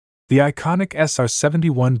The iconic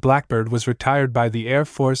SR-71 Blackbird was retired by the Air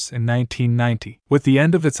Force in 1990. With the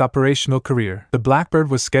end of its operational career, the Blackbird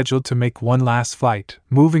was scheduled to make one last flight,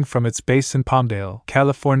 moving from its base in Palmdale,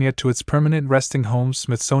 California to its permanent resting home,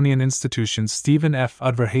 Smithsonian Institution's Stephen F.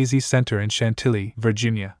 𝐅𝐸𝐴 Center in Chantilly,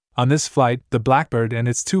 Virginia. On this flight, the Blackbird and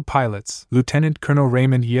its two pilots, Lieutenant Colonel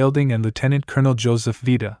Raymond Yielding and Lieutenant Colonel Joseph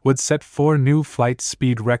Vida, would set 4 new flight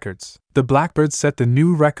speed records. The Blackbird set the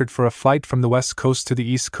new record for a flight from the West Coast to the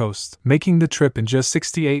East Coast, making the trip in just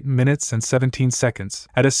 68 minutes and 17 seconds,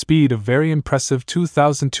 at a speed of very impressive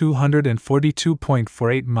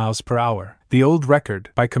 2,242.48 miles per hour. The old record,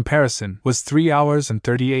 by comparison, was 3 hours and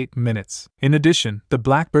 38 minutes. In addition, the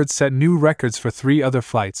Blackbird set new records for 3 other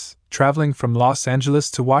flights, traveling from Los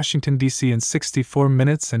Angeles to Washington, D.C. in 64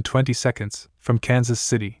 minutes and 20 seconds, from Kansas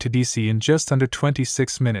City to D.C. in just under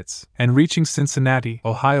 26 minutes, and reaching Cincinnati,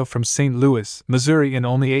 Ohio from St. Louis, Missouri in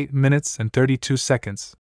only 8 minutes and 32 seconds.